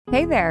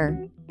Hey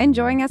there!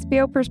 Enjoying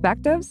SBO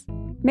Perspectives?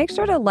 Make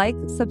sure to like,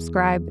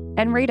 subscribe,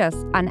 and rate us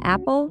on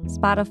Apple,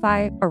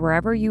 Spotify, or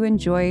wherever you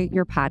enjoy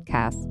your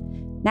podcasts.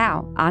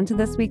 Now, on to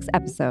this week's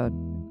episode.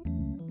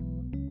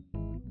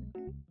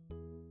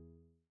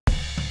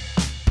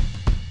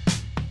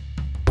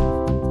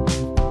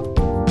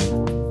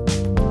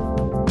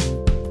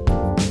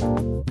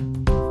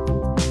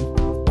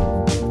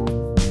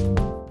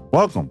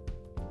 Welcome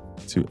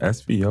to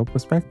SBO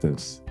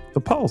Perspectives,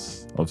 the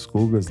pulse of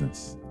school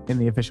business. In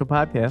the official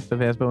podcast of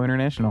ASBO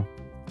International.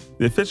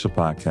 The official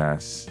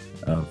podcast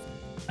of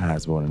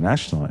ASBO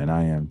International, and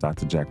I am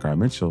Dr. Jack R.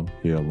 Mitchell,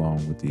 here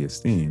along with the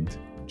esteemed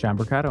John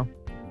Mercado.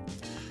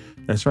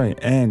 That's right.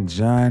 And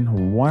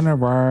John, one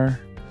of our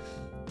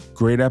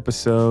great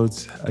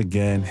episodes,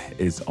 again,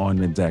 is on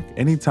the deck.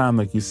 Anytime,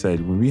 like you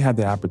said, when we have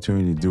the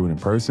opportunity to do it in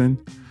person,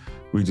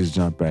 we just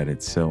jump at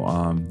it.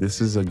 So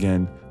this is,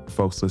 again,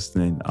 folks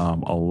listening,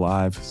 a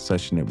live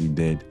session that we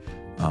did.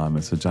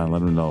 And so, John, let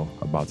them know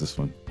about this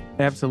one.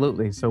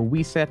 Absolutely. So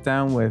we sat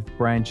down with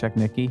Brian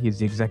Chechnicki. He's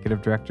the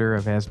executive director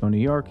of ASBO New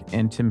York,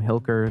 and Tim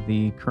Hilker,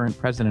 the current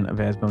president of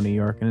ASBO New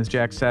York. And as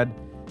Jack said,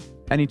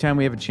 anytime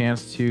we have a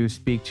chance to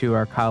speak to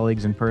our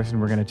colleagues in person,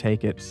 we're going to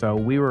take it. So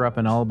we were up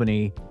in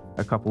Albany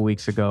a couple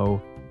weeks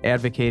ago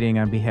advocating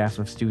on behalf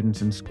of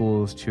students and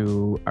schools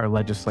to our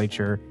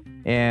legislature.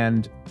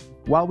 And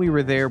while we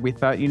were there, we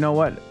thought, you know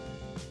what?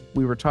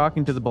 We were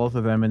talking to the both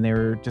of them, and they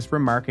were just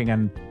remarking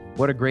on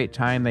what a great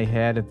time they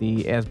had at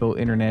the ASBO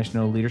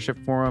International Leadership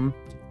Forum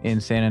in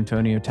San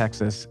Antonio,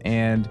 Texas.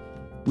 And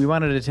we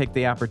wanted to take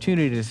the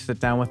opportunity to sit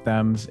down with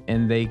them,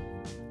 and they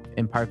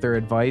impart their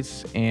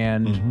advice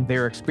and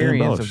their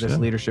experience of this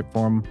leadership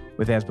forum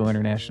with ASBO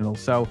International.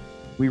 So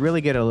we really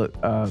get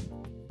a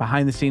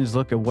behind-the-scenes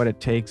look at what it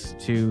takes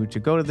to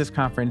go to this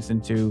conference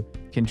and to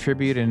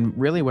contribute, and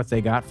really what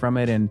they got from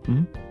it. And,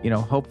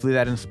 hopefully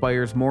that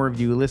inspires more of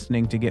you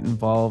listening to get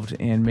involved,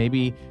 and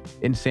maybe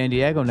in San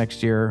Diego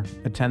next year,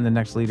 attend the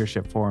next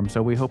leadership forum.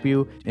 So we hope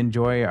you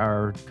enjoy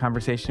our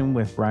conversation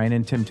with Brian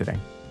and Tim today.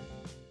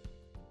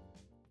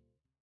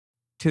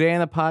 Today on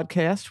the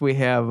podcast, we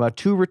have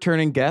two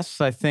returning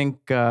guests. I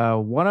think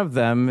one of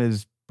them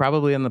is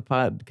probably on the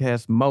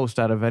podcast most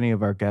out of any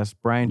of our guests.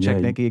 Brian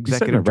Chechnicki,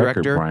 executive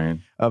director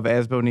of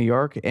ASBO New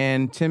York,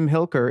 and Tim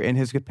Hilker in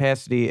his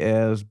capacity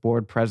as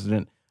board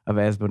president of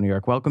ASBO New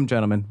York. Welcome,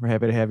 gentlemen. We're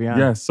happy to have you on.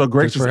 Yeah, so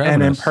great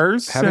and in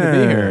person. Happy to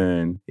be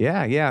here.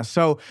 Yeah.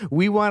 So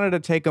we wanted to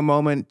take a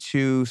moment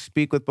to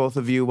speak with both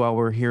of you while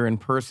we're here in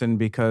person,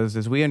 because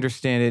as we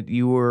understand it,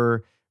 you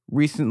were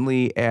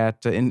recently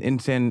in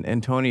San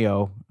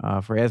Antonio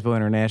for ASBO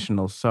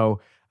International.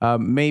 So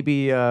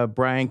maybe,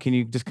 Brian, can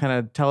you just kind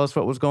of tell us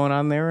what was going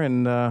on there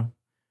and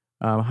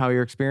how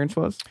your experience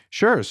was?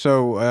 Sure.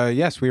 So,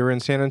 yes, we were in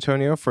San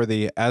Antonio for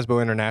the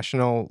ASBO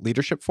International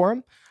Leadership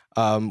Forum,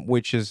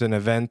 which is an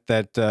event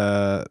that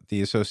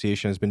the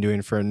association has been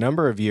doing for a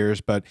number of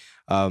years. But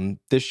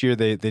this year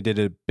they did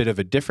a bit of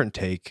a different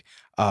take.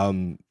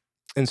 And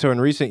so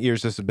in recent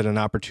years, this has been an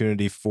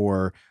opportunity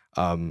for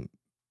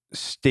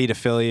state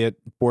affiliate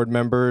board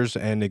members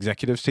and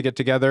executives to get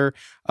together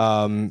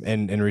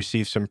and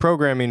receive some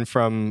programming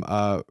from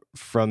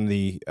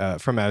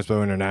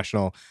ASBO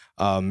International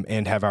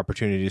and have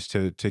opportunities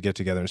to get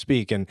together and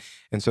speak. And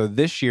so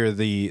this year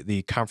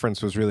the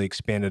conference was really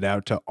expanded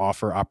out to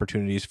offer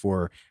opportunities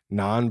for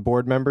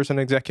non-board members and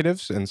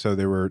executives. And so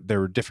there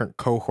were different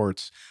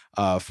cohorts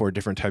for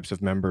different types of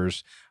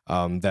members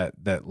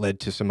that led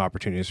to some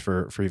opportunities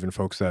for even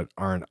folks that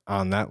aren't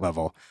on that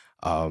level.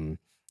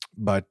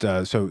 But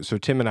so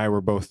Tim and I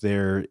were both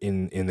there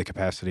in the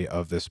capacity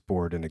of this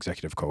board and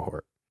executive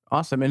cohort.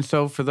 Awesome. And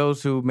so for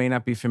those who may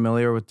not be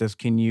familiar with this,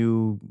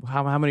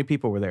 how many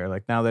people were there?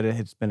 Like, now that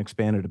it's been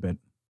expanded a bit?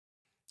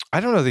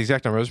 I don't know the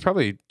exact number. It was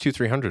probably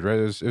 200-300, right?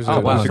 It was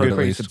so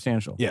pretty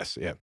substantial. Yes,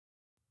 yeah.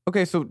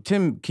 Okay, so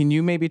Tim, can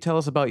you maybe tell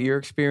us about your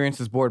experience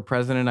as board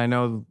president? I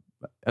know,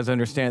 as I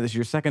understand, this is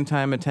your second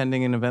time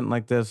attending an event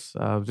like this.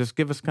 Just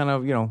give us kind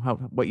of,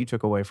 what you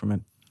took away from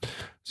it.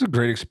 It's a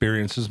great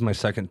experience. This is my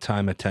second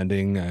time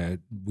attending.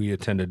 We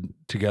attended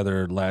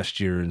together last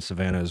year in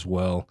Savannah as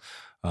well.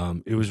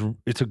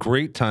 It's a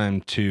great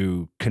time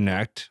to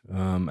connect.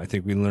 I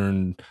think we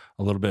learned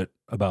a little bit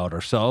about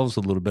ourselves, a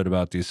little bit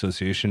about the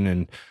association,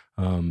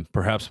 and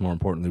perhaps more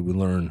importantly, we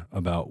learn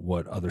about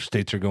what other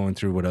states are going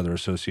through, what other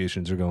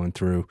associations are going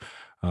through.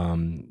 A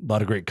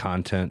lot of great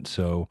content.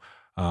 So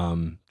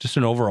just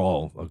an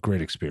overall a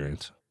great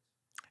experience.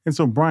 And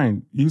so,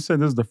 Brian, you said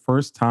this is the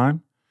first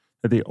time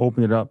that they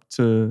opened it up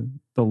to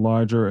the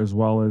larger as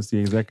well as the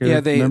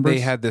executive members? They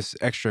had this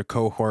extra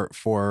cohort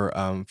for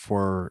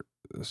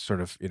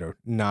sort of,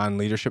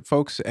 non-leadership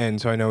folks.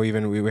 And so I know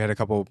even we had a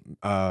couple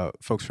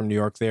folks from New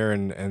York there,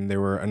 and there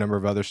were a number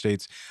of other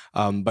states.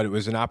 But it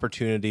was an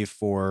opportunity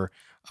for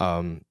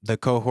the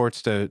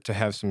cohorts to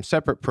have some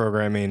separate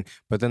programming,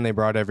 but then they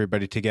brought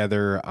everybody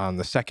together on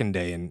the second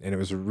day, and it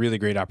was a really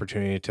great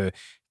opportunity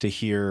to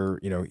hear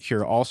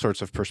all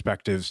sorts of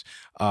perspectives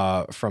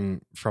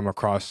from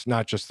across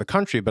not just the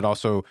country, but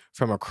also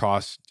from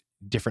across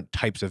different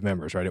types of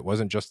members, right? It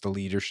wasn't just the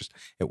leaders,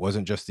 it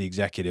wasn't just the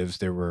executives.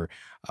 There were,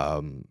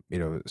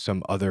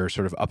 some other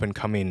sort of up and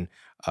coming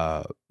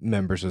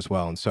members as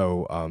well. And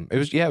so it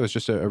was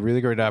just a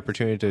really great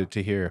opportunity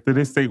to hear. Did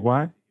they state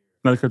why?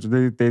 No,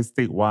 did they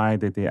state why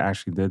that they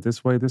actually did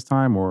this way this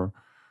time, or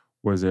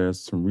was there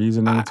some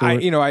reasoning to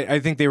it? I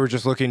think they were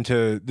just looking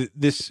to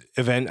this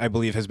event. I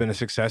believe has been a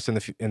success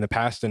in the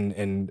past,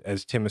 and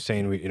as Tim was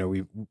saying,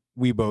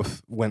 we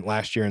both went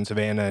last year in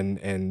Savannah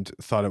and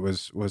thought it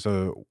was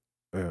a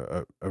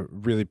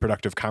really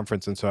productive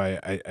conference. And so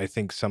I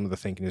think some of the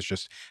thinking is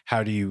just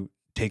how do you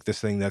take this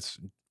thing that's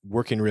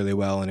working really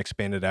well and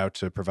expand it out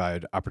to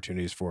provide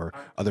opportunities for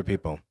other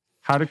people.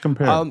 How did it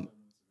compare?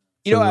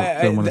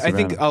 I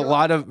think a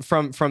lot of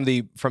from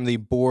the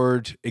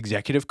board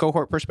executive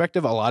cohort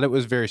perspective, a lot of it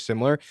was very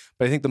similar.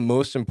 But I think the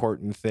most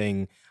important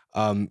thing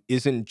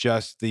isn't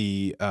just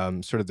the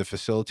sort of the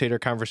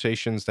facilitator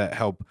conversations that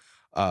help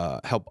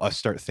us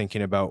start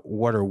thinking about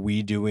what are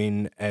we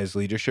doing as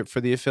leadership for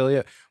the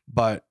affiliate,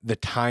 but the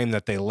time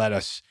that they let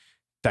us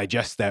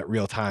digest that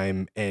real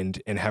time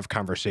and have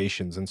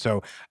conversations. And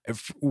so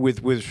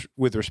with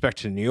respect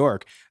to New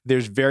York,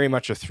 there's very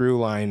much a through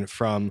line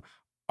from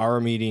our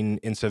meeting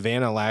in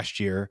Savannah last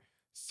year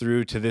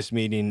through to this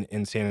meeting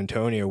in San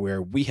Antonio,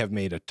 where we have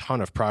made a ton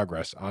of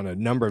progress on a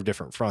number of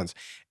different fronts.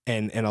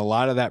 And a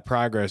lot of that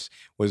progress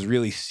was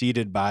really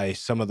seeded by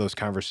some of those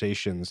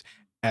conversations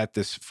at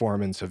this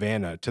forum in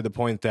Savannah, to the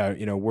point that,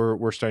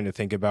 we're starting to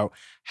think about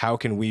how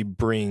can we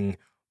bring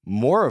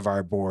more of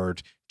our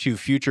board to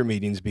future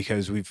meetings,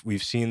 because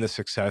we've seen the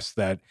success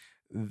that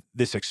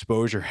this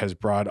exposure has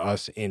brought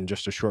us in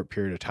just a short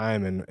period of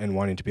time, and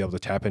wanting to be able to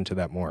tap into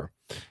that more.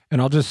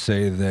 And I'll just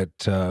say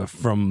that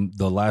from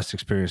the last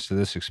experience to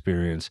this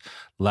experience,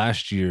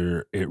 last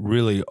year, it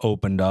really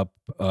opened up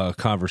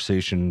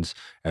conversations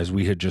as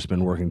we had just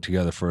been working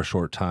together for a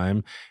short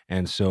time.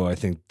 And so I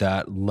think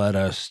that led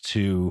us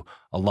to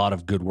a lot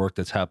of good work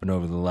that's happened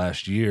over the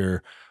last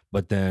year.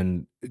 But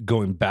then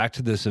going back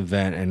to this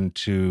event and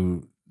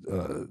to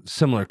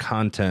similar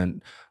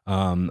content,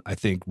 I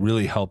think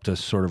really helped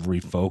us sort of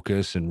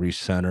refocus and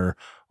recenter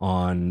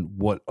on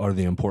what are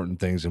the important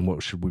things and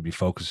what should we be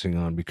focusing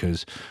on,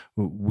 because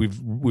we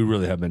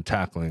really have been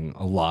tackling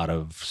a lot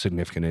of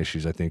significant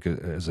issues, I think,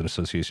 as an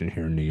association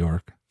here in New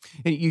York.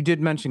 You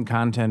did mention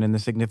content and the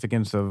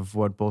significance of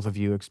what both of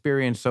you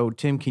experienced. So,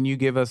 Tim, can you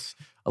give us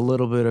a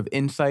little bit of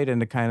insight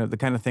into the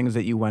kind of things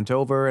that you went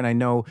over? And I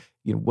know,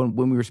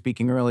 when we were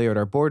speaking earlier at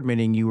our board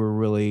meeting, you were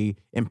really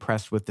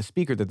impressed with the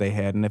speaker that they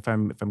had. And if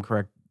I'm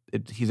correct,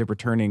 he's a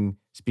returning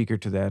speaker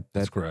to that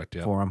That's correct,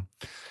 yeah. forum.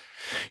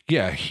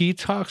 Yeah, he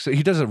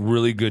does a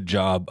really good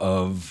job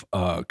of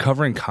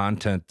covering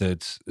content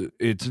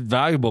it's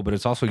valuable, but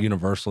it's also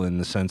universal in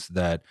the sense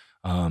that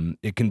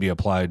it can be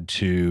applied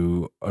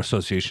to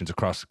associations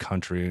across the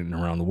country and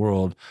around the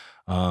world.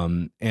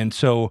 And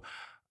so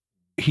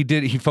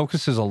he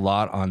focuses a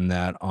lot on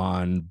that,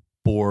 on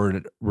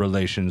board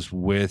relations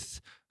with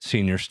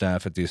senior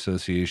staff at the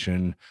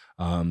association,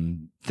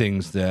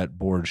 things that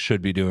boards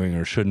should be doing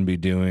or shouldn't be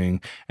doing,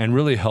 and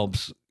really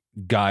helps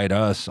guide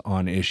us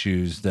on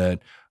issues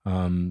that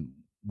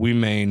we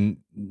may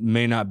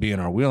not be in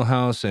our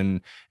wheelhouse,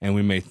 and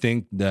we may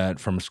think that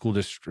from a school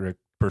district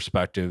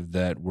perspective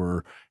that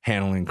we're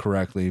handling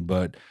correctly,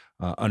 but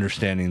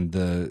understanding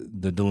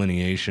the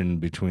delineation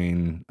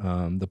between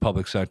the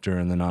public sector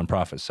and the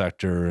nonprofit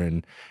sector,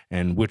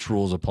 and which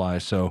rules apply.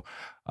 So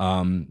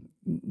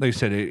like I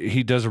said,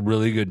 he does a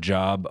really good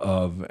job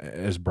of,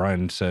 as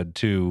Brian said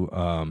too,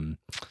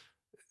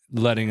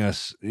 giving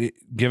us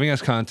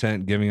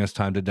content, giving us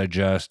time to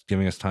digest,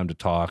 giving us time to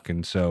talk.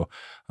 And so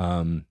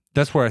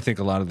that's where I think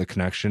a lot of the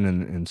connection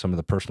and some of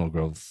the personal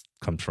growth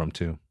comes from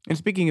too. And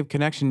speaking of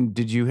connection,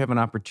 did you have an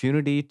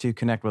opportunity to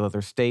connect with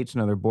other states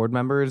and other board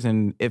members?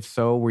 And if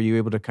so, were you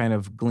able to kind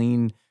of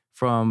glean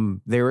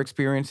from their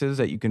experiences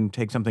that you can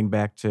take something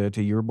back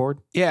to your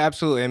board? Yeah,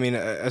 absolutely. I mean,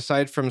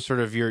 aside from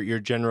sort of your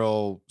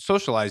general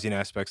socializing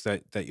aspects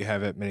that you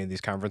have at many of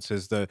these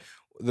conferences, the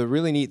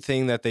really neat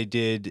thing that they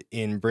did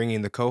in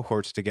bringing the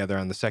cohorts together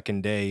on the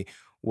second day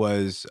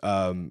was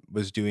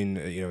doing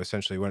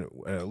essentially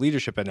a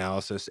leadership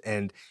analysis.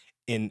 And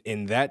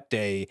in that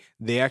day,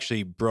 they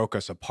actually broke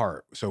us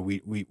apart. So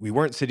we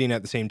weren't sitting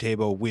at the same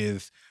table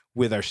with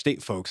our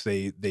state folks.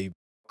 They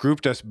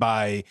grouped us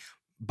by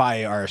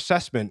our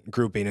assessment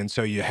grouping, and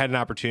so you had an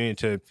opportunity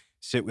to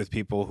sit with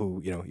people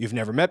who you've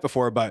never met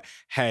before, but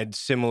had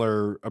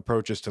similar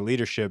approaches to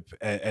leadership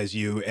as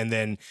you. And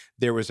then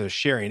there was a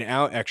sharing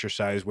out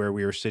exercise where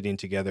we were sitting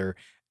together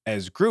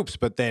as groups,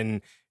 but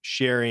then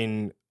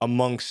sharing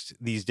amongst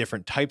these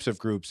different types of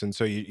groups. And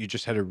so you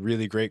just had a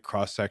really great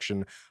cross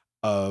section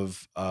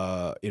of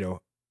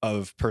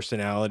of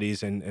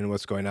personalities and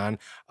what's going on.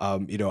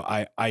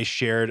 I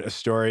shared a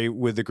story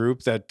with the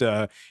group that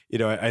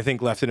I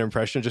think left an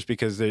impression, just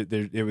because it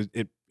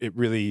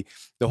really,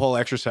 the whole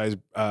exercise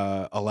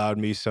allowed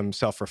me some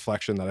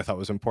self-reflection that I thought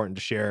was important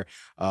to share.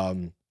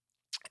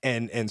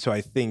 And so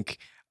I think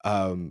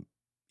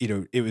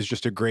it was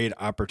just a great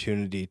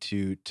opportunity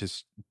to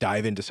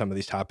dive into some of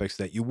these topics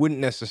that you wouldn't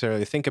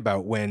necessarily think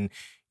about when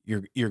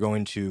you're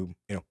going to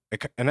an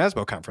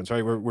ASBO conference,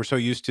 right? We're so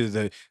used to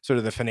the sort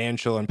of the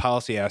financial and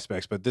policy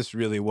aspects, but this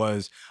really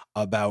was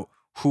about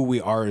who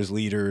we are as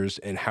leaders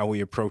and how we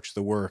approach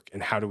the work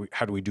and how do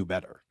we do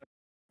better.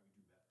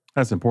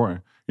 That's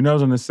important. I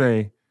was going to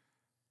say,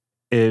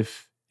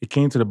 if it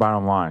came to the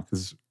bottom line,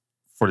 because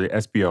for the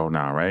SBO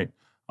now, right?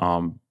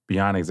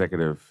 Beyond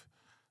executive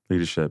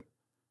leadership,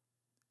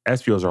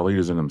 SBOs are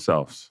leaders in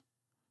themselves.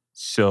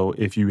 So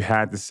if you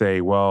had to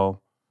say,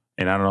 well,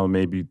 and I don't know,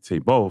 maybe say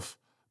both,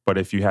 but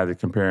if you had to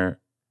compare,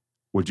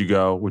 would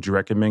you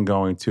recommend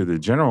going to the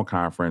general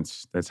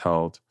conference that's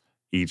held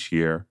each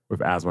year with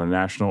ASBO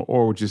International,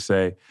 or would you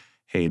say,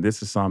 hey,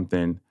 this is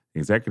something, the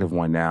executive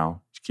one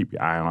now, to keep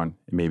your eye on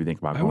and maybe think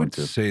about I going would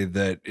to? say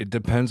that it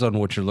depends on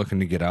what you're looking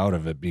to get out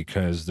of it,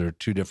 because they're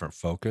two different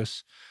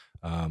focus.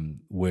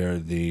 Where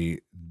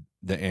the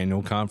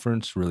annual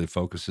conference really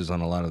focuses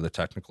on a lot of the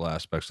technical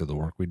aspects of the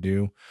work we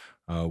do,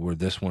 where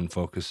this one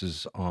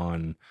focuses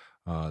on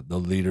the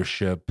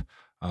leadership,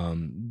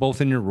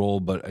 both in your role,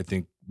 but I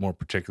think more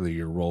particularly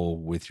your role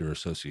with your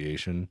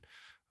association.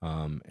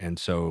 And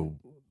so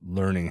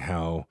learning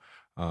how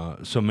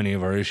so many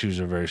of our issues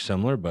are very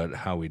similar, but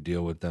how we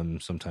deal with them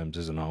sometimes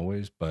isn't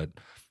always. But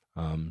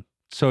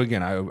so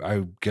again,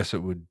 I guess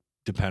it would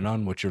depend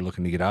on what you're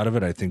looking to get out of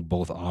it. I think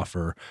both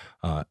offer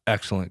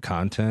excellent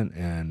content,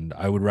 and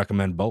I would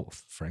recommend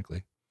both,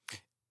 frankly.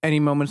 Any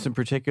moments in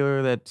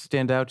particular that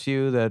stand out to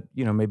you that,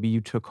 maybe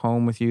you took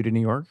home with you to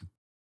New York?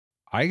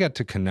 I got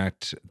to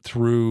connect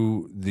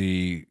through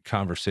the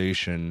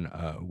conversation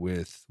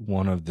with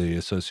one of the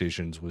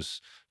associations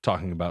was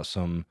talking about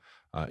some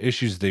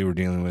issues they were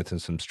dealing with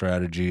and some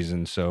strategies.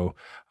 And so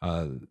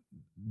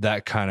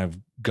that kind of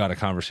got a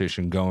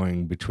conversation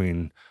going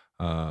between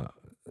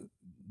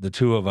the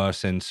two of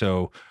us. And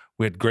so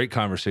we had great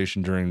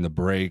conversation during the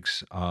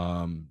breaks,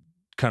 kind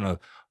of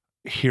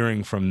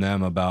hearing from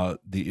them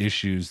about the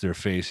issues they're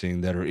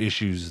facing that are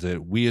issues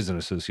that we as an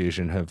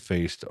association have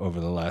faced over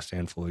the last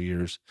handful of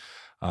years.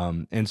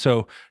 And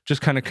so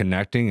just kind of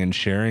connecting and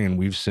sharing, and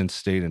we've since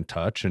stayed in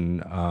touch.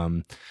 And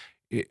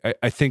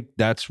I think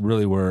that's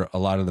really where a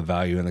lot of the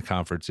value in the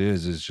conference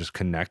is just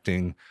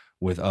connecting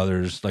with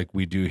others like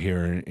we do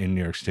here in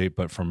New York State,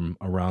 but from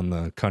around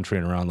the country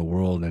and around the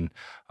world. And,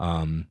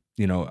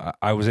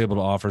 I was able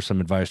to offer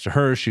some advice to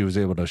her. She was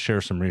able to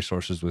share some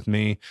resources with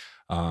me.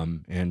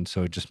 And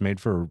so it just made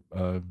for,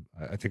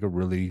 I think, a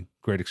really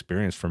great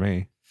experience for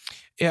me.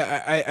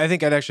 Yeah, I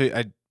think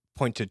I'd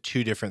point to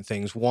two different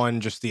things. One,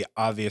 just the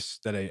obvious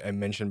that I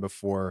mentioned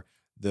before,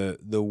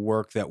 the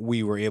work that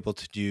we were able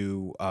to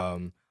do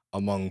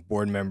among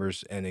board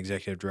members and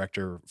executive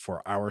director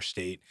for our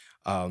state.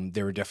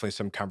 There were definitely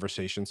some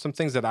conversations, some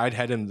things that I'd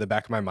had in the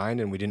back of my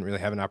mind, and we didn't really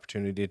have an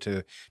opportunity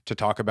to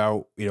talk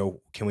about.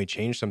 Can we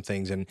change some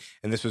things? And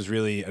this was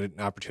really an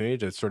opportunity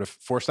to sort of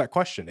force that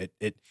question.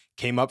 It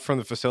came up from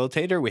the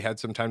facilitator. We had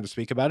some time to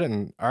speak about it,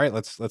 and all right,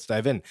 let's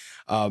dive in.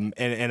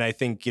 And I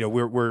think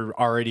we're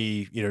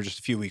already just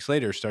a few weeks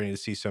later starting to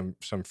see some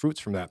fruits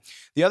from that.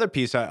 The other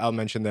piece I'll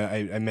mention that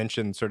I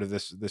mentioned sort of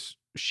this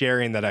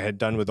sharing that I had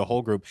done with the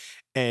whole group,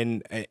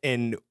 and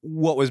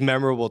what was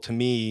memorable to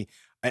me.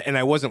 And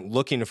I wasn't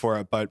looking for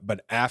it,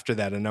 but after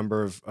that, a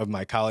number of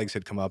my colleagues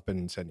had come up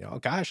and said,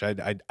 gosh, I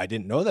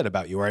didn't know that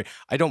about you, or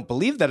I don't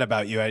believe that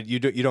about you.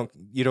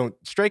 You don't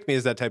strike me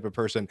as that type of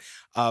person,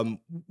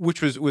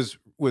 which was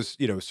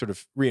sort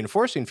of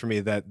reinforcing for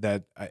me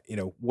that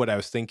what I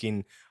was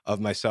thinking of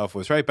myself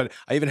was right. But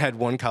I even had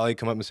one colleague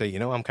come up and say,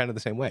 I'm kind of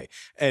the same way,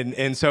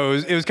 and so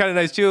it was kind of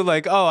nice too.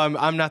 Like, oh,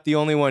 I'm not the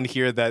only one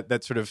here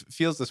that sort of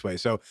feels this way.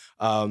 So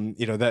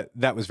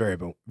that was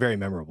very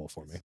memorable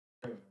for me.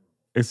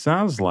 It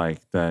sounds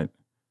like that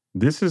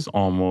this is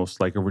almost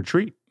like a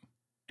retreat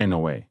in a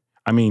way.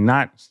 I mean,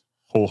 not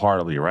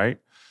wholeheartedly, right?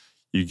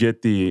 You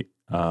get the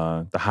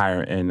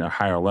higher end or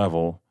higher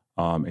level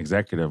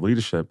executive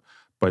leadership,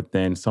 but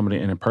then some of the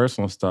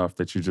interpersonal stuff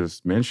that you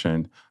just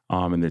mentioned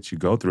and that you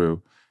go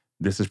through,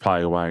 this is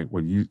probably why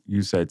what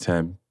you said,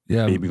 Tim,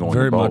 Yeah, maybe going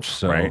very to both, much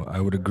so. right?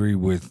 I would agree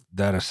with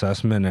that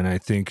assessment. And I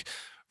think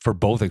for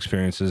both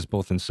experiences,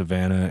 both in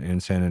Savannah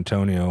and San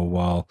Antonio,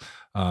 while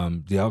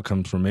the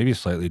outcomes were maybe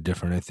slightly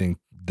different, I think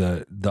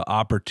the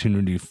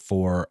opportunity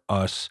for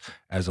us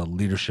as a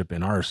leadership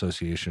in our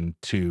association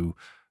to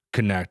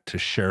connect, to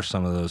share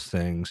some of those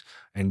things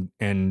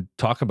and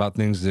talk about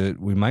things that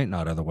we might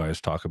not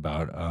otherwise talk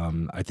about,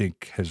 I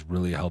think has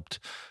really helped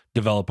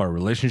develop our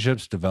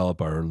relationships,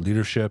 develop our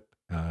leadership.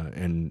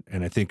 And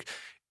I think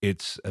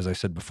it's, as I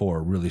said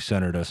before, really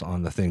centered us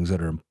on the things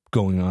that are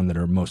going on that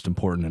are most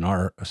important in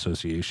our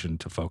association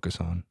to focus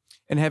on.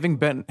 And having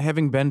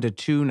been to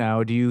two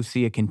now, do you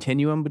see a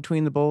continuum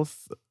between the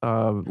both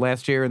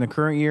last year and the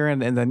current year?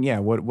 And then,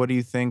 what do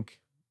you think,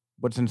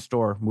 what's in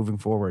store moving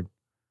forward?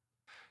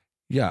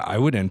 Yeah, I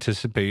would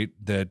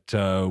anticipate that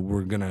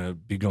we're going to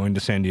be going to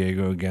San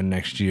Diego again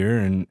next year,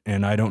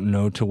 and I don't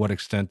know to what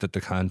extent that the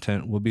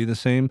content will be the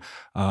same.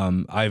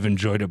 I've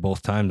enjoyed it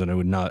both times, and I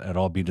would not at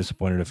all be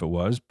disappointed if it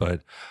was.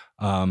 But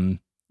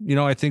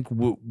I think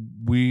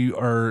we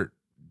are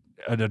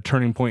at a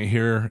turning point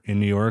here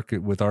in New York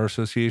with our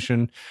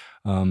association,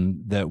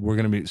 that we're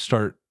going to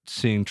start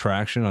seeing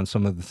traction on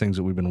some of the things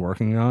that we've been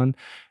working on.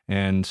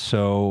 And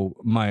so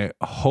my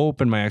hope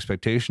and my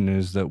expectation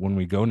is that when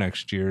we go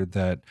next year,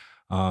 that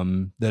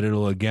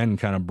it'll again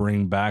kind of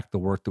bring back the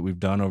work that we've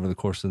done over the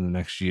course of the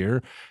next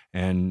year,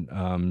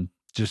 and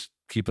just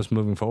keep us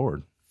moving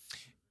forward.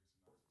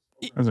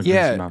 That's a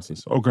great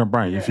synopsis. Okay,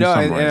 Brian, if you No,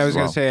 summarize and I was as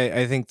well. going to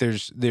say, I think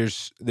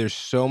there's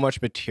so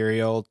much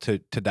material to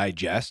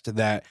digest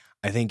that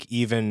I think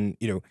even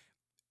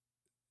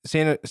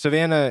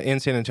Savannah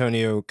and San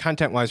Antonio,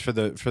 content wise for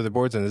the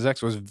boards and the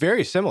execs, was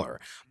very similar,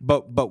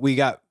 but we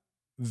got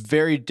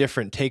very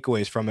different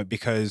takeaways from it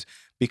because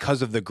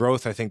of the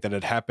growth I think that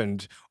had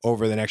happened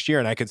over the next year.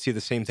 And I could see the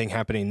same thing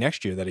happening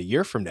next year, that a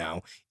year from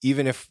now,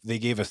 even if they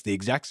gave us the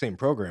exact same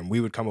program,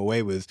 we would come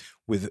away with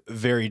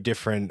very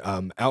different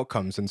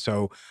outcomes. And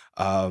so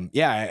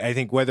I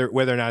think whether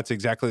or not it's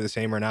exactly the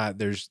same or not,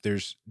 there's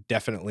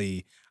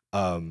definitely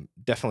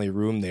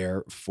room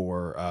there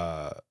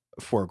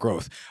for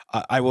growth.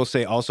 I will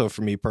say also,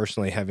 for me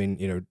personally, having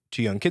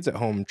 2 young kids at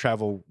home,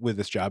 travel with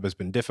this job has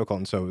been difficult,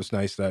 and so it was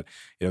nice that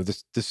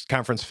this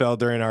conference fell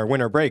during our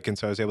winter break, and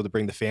so I was able to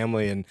bring the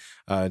family and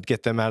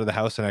get them out of the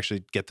house and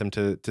actually get them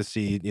to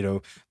see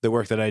the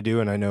work that I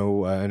do. And I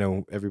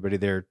know everybody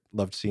there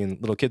loved seeing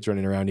little kids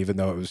running around, even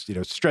though it was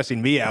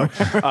stressing me out.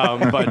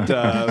 But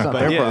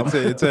yeah, it was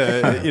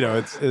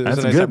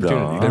a nice good, opportunity.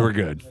 though. They were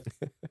good.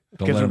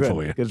 Don't let them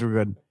fool you. Kids were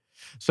good.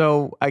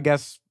 So I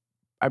guess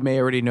I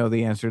may already know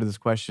the answer to this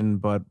question,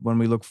 but when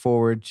we look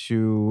forward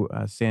to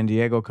San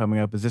Diego coming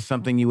up, is this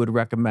something you would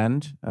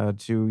recommend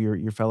to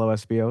your fellow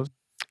SBOs?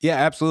 Yeah,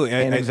 absolutely.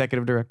 And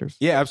executive directors?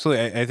 Yeah,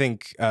 absolutely. I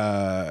think,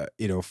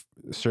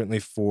 certainly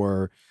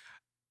for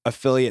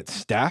affiliate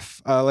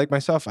staff like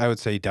myself, I would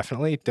say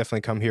definitely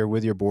come here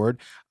with your board.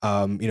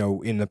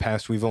 In the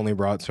past, we've only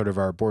brought sort of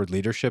our board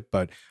leadership,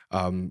 but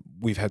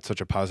we've had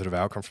such a positive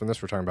outcome from this.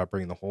 We're talking about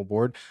bringing the whole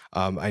board.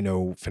 I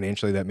know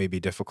financially that may be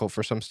difficult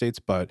for some states,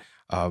 but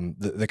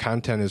the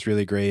content is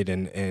really great,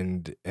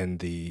 and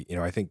the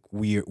I think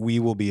we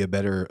will be a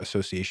better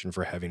association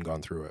for having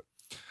gone through it.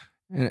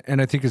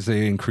 And I think as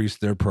they increase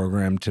their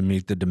program to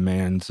meet the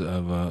demands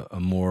of a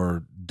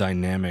more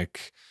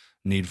dynamic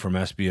need from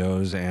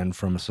SBOs and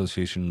from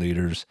association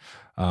leaders,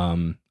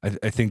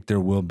 I think there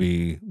will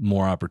be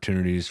more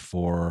opportunities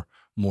for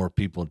more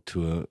people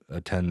to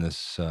attend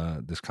this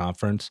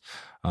conference,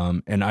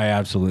 and I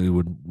absolutely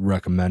would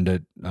recommend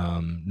it,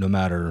 no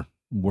matter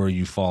where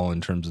you fall in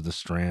terms of the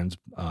strands.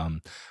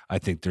 I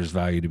think there's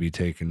value to be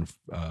taken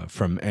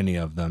from any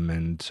of them,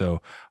 and so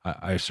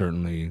I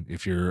certainly,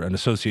 if you're an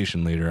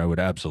association leader, I would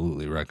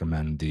absolutely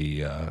recommend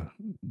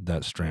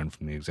that strand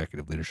from the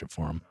Executive Leadership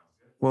Forum.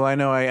 Well, I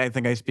know I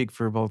think I speak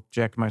for both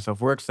Jack and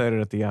myself. We're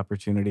excited at the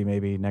opportunity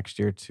maybe next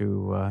year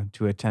to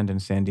attend in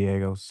San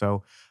Diego.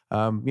 So,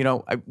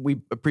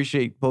 we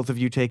appreciate both of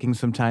you taking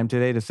some time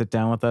today to sit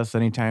down with us.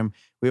 Anytime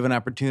we have an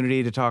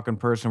opportunity to talk in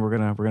person, we're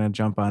gonna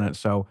jump on it.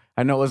 So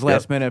I know it was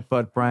last minute,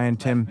 but Brian,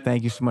 Tim,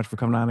 thank you so much for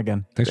coming on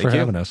again. Thanks for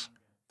having us.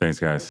 Thanks,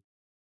 guys.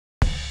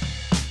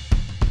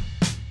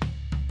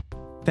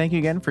 Thank you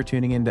again for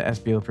tuning in to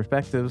SBO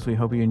Perspectives. We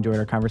hope you enjoyed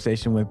our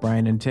conversation with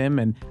Brian and Tim.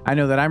 And I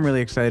know that I'm really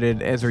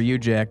excited, as are you,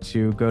 Jack,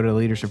 to go to the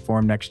Leadership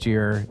Forum next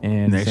year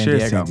in San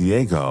Diego. San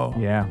Diego.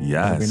 Yeah. Yes.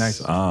 That'd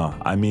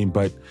be nice.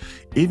 But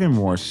even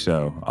more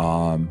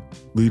so,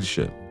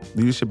 leadership.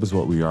 Leadership is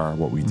what we are,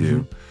 what we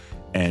do.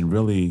 And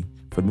really,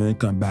 for them to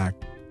come back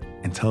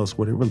and tell us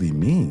what it really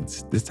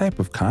means. This type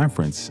of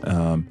conference,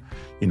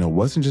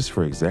 wasn't just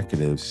for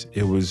executives.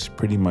 It was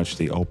pretty much,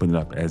 they opened it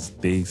up, as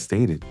they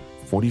stated,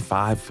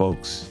 45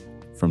 folks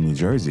from New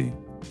Jersey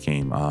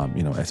came,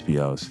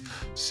 SBOs.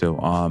 So,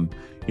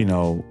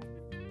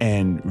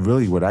 and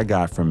really what I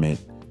got from it,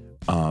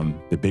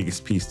 the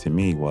biggest piece to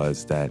me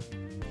was that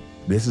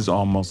this is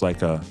almost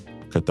like a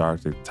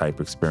cathartic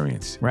type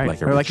experience. Right. Like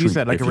a or retreat, like you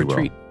said, like if a you will.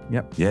 retreat.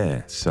 Yep.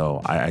 Yeah.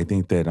 So I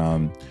think that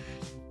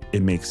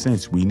it makes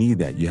sense. We need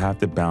that. You have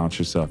to balance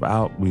yourself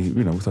out. We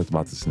talked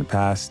about this in the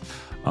past,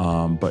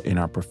 but in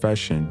our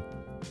profession,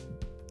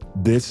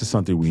 this is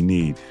something we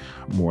need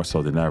more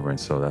so than ever. And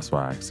so that's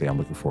why I say I'm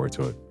looking forward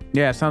to it.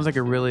 Yeah, it sounds like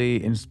a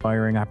really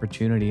inspiring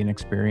opportunity and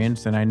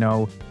experience. And I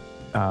know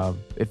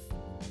if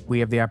we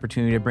have the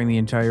opportunity to bring the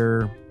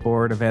entire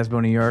board of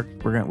ASBO New York,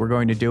 we're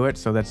going to do it.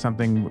 So that's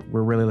something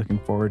we're really looking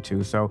forward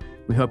to. So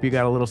we hope you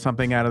got a little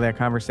something out of that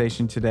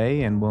conversation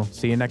today, and we'll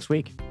see you next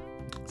week.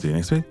 See you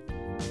next week.